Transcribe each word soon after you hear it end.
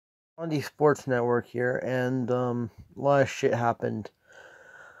on the sports network here, and a lot of shit happened.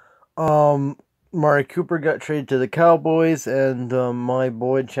 Um, Amari Cooper got traded to the Cowboys, and my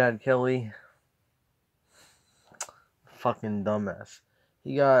boy Chad Kelly, fucking dumbass.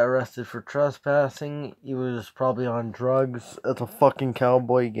 He got arrested for trespassing. He was probably on drugs at a fucking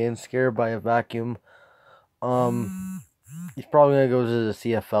Cowboy getting scared by a vacuum. He's probably gonna go to the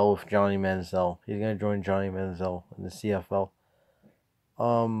CFL with Johnny Manziel. He's gonna join Johnny Manziel in the CFL.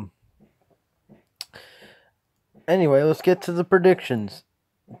 Um. Anyway, let's get to the predictions.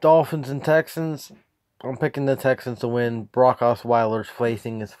 Dolphins and Texans. I'm picking the Texans to win. Brock Osweiler's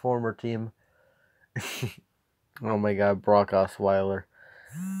facing his former team. Oh my god, Brock Osweiler.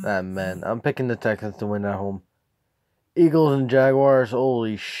 That man. I'm picking the Texans to win at home. Eagles and Jaguars.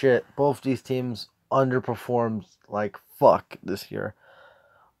 Holy shit. Both these teams underperformed like fuck this year.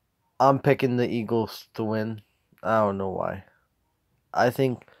 I'm picking the Eagles to win. I don't know why. I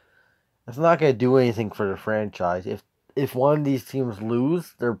think it's not going to do anything for the franchise. If one of these teams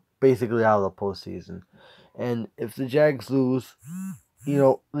lose, they're basically out of the postseason. And if the Jags lose,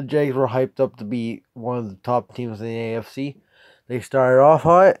 the Jags were hyped up to be one of the top teams in the AFC. They started off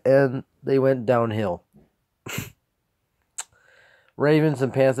hot and they went downhill. Ravens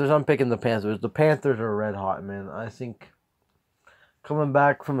and Panthers. I'm picking the Panthers. The Panthers are red hot, man. I think coming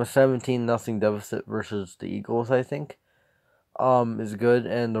back from a 17-0 deficit versus the Eagles, I think, is good.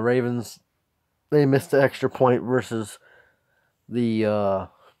 And the Ravens, they missed the extra point versus the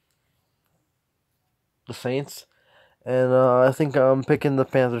Saints. And I think I'm picking the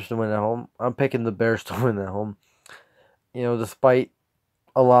Panthers to win at home. I'm picking the Bears to win at home. Despite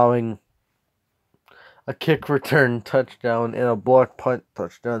allowing a kick return touchdown and a block punt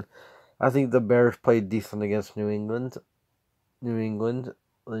touchdown, I think the Bears played decent against New England. But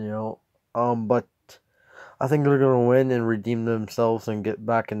I think they're going to win and redeem themselves and get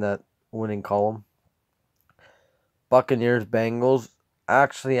back in that winning column. Buccaneers, Bengals.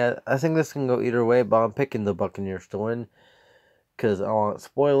 Actually, I think this can go either way, but I'm picking the Buccaneers to win. Because,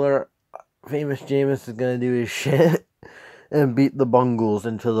 spoiler, Famous Jameis is going to do his shit and beat the Bungles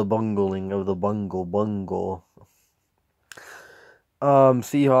into the bungling of the bungle.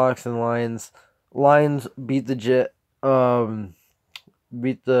 Seahawks and Lions. Lions beat the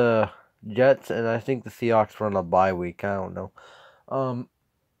Jets, and I think the Seahawks were on a bye week. I don't know.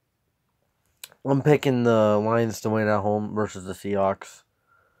 I'm picking the Lions to win at home versus the Seahawks.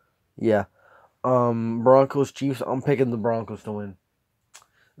 Yeah. Broncos, Chiefs. I'm picking the Broncos to win.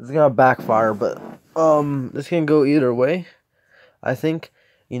 This is gonna backfire, but this can go either way. I think,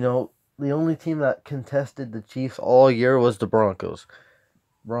 the only team that contested the Chiefs all year was the Broncos.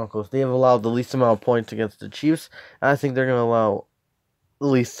 They have allowed the least amount of points against the Chiefs. And I think they're gonna allow the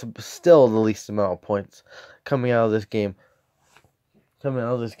least amount of points coming out of this game.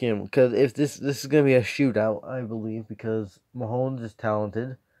 Because if this is gonna be a shootout, I believe, because Mahomes is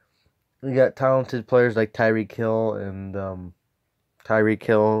talented. We got talented players like Tyreek Hill and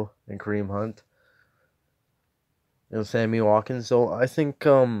Kareem Hunt and Sammy Watkins. So I think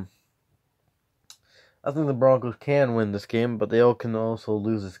the Broncos can win this game, but they all can also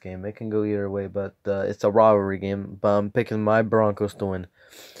lose this game. It can go either way, but it's a rivalry game. But I'm picking my Broncos to win.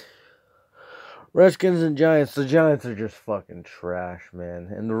 Redskins and Giants. The Giants are just fucking trash, man.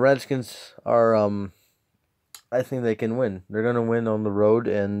 And the Redskins are, I think they can win. They're going to win on the road,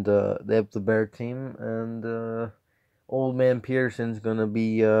 and they have the better team. And Old Man Pearson's going to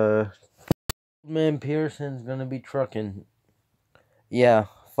be trucking. Yeah,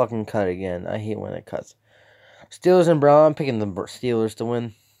 fucking cut again. I hate when it cuts. Steelers and Browns. I'm picking the Steelers to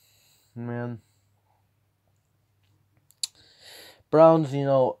win. Man. Browns,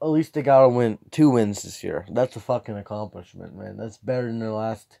 at least they gotta win 2 wins this year. That's a fucking accomplishment, man. That's better than their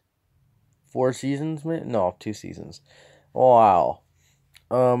last 4 seasons, man. No, 2 seasons. Wow.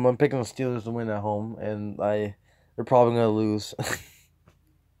 I'm picking the Steelers to win at home, and they're probably gonna lose.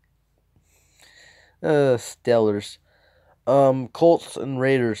 Steelers. Colts and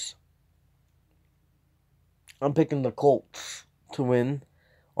Raiders. I'm picking the Colts to win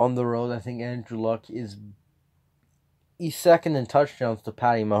on the road. I think Andrew Luck he's second in touchdowns to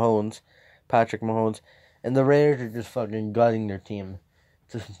Patrick Mahomes, and the Raiders are just fucking gutting their team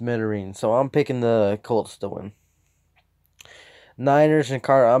to smithereens. So I'm picking the Colts to win. Niners and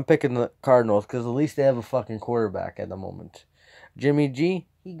I'm picking the Cardinals because at least they have a fucking quarterback at the moment. Jimmy G,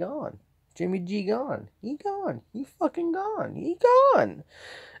 he gone. Jimmy G gone. He gone. He fucking gone. He gone.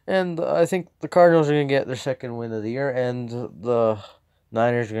 And I think the Cardinals are going to get their second win of the year, and the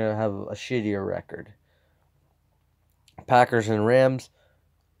Niners are going to have a shittier record. Packers and Rams.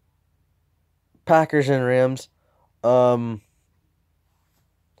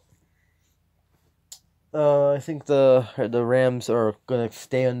 I think the Rams are gonna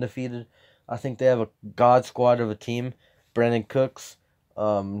stay undefeated. I think they have a god squad of a team. Brandon Cooks,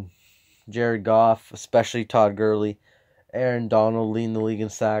 um, Jared Goff, especially Todd Gurley, Aaron Donald leading the league in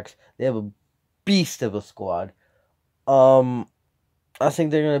sacks. They have a beast of a squad. Um, I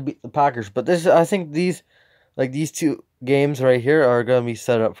think they're gonna beat the Packers, but I think these two games right here are gonna be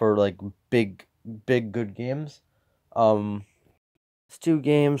set up for like big good games. Um, it's two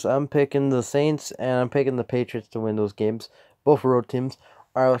games. I'm picking the Saints and I'm picking the Patriots to win those games. Both road teams.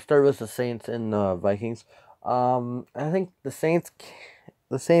 All right, let's start with the Saints and Vikings. I think the Saints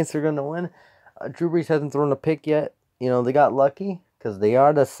are gonna win. Drew Brees hasn't thrown a pick yet. You know they got lucky because they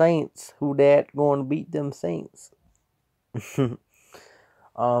are the Saints. Who that going to beat them Saints?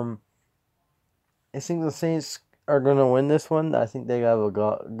 um, I think the Saints are gonna win this one. I think they have a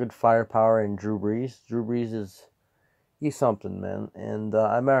good firepower in Drew Brees. Drew Brees he's something, man. And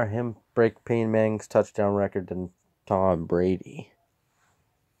I remember him break Peyton Manning's touchdown record than Tom Brady.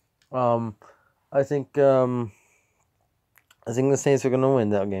 Um, I think um, I think the Saints are gonna win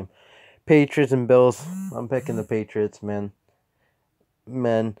that game. Patriots and Bills. I'm picking the Patriots, man.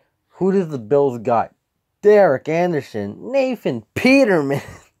 Man, who does the Bills got? Derek Anderson, Nathan Peterman,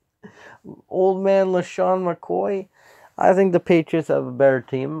 old man LaShawn McCoy. I think the Patriots have a better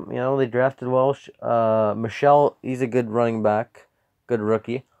team. You know, they drafted well. Michelle, he's a good running back, good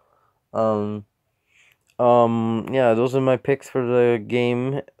rookie. Um, yeah, those are my picks for the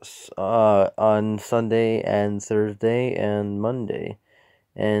game on Sunday and Thursday and Monday.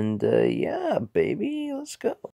 And yeah, baby, let's go.